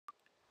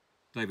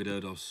David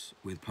Erdos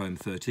with poem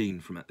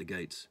 13 from At the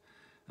Gates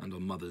and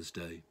on Mother's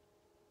Day.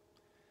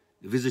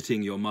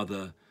 Visiting your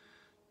mother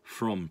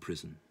from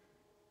prison.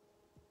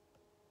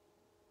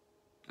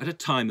 At a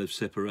time of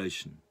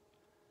separation,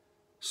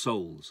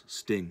 souls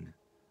sting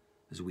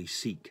as we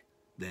seek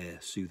their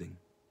soothing.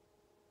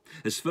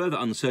 As further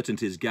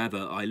uncertainties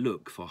gather, I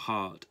look for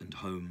heart and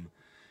home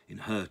in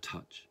her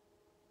touch.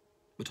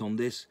 But on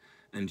this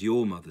and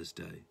your Mother's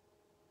Day,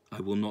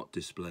 I will not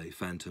display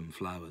phantom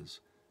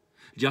flowers,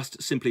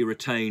 just simply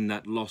retain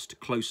that lost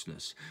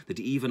closeness that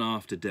even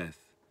after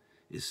death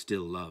is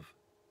still love.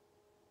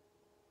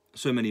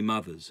 So many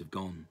mothers have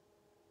gone,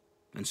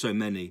 and so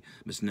many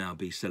must now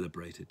be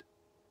celebrated.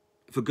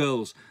 For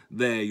girls,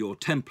 they're your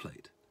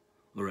template,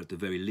 or at the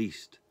very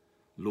least,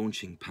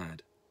 launching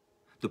pad,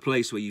 the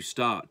place where you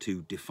start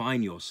to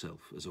define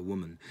yourself as a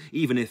woman,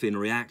 even if in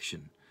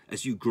reaction,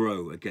 as you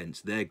grow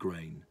against their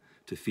grain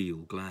to feel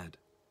glad.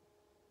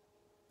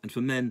 And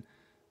for men,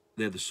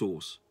 they're the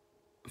source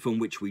from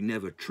which we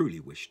never truly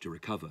wish to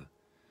recover,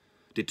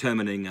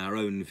 determining our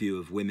own view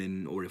of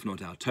women, or if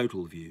not our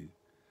total view,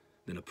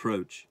 then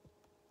approach.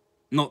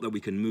 Not that we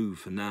can move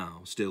for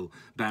now, still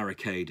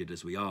barricaded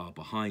as we are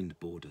behind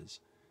borders.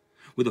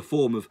 With a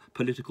form of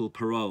political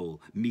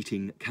parole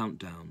meeting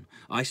countdown,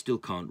 I still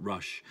can't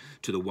rush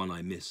to the one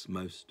I miss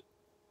most.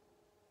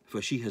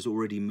 For she has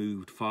already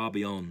moved far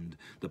beyond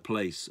the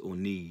place or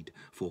need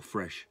for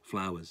fresh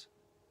flowers.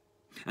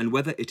 And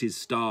whether it is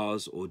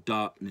stars or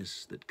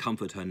darkness that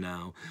comfort her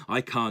now,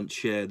 I can't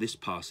share this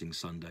passing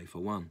Sunday for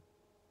one,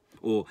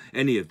 or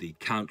any of the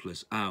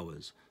countless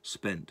hours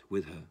spent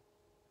with her.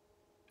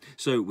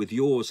 So with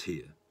yours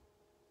here,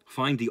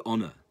 find the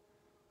honour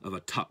of a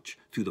touch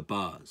through the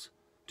bars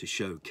to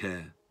show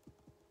care,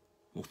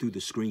 or through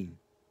the screen,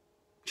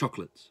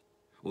 chocolates,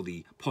 or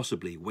the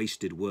possibly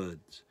wasted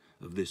words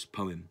of this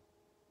poem,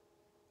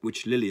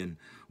 which Lillian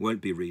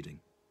won't be reading.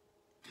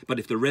 But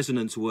if the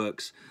resonance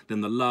works,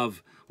 then the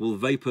love will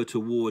vapour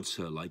towards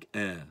her like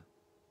air,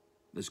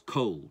 as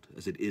cold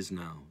as it is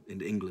now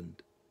in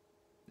England,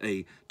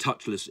 a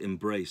touchless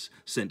embrace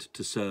sent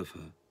to serve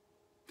her.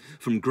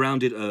 From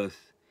grounded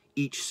earth,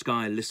 each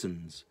sky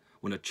listens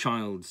when a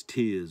child's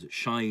tears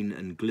shine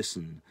and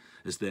glisten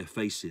as their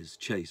faces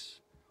chase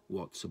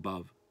what's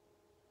above.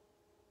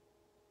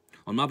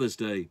 On Mother's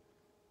Day,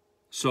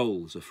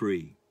 souls are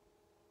free,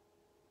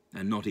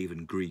 and not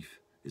even grief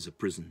is a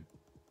prison.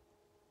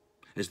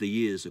 As the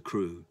years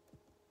accrue,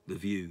 the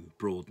view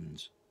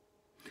broadens,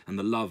 and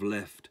the love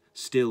left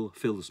still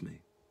fills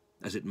me,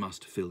 as it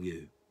must fill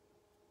you.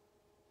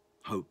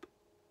 Hope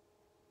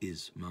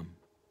is Mum.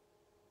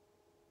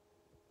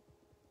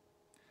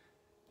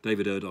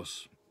 David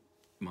Erdos,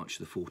 March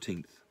the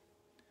 14th,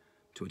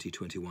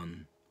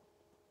 2021.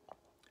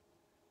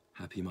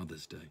 Happy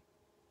Mother's Day.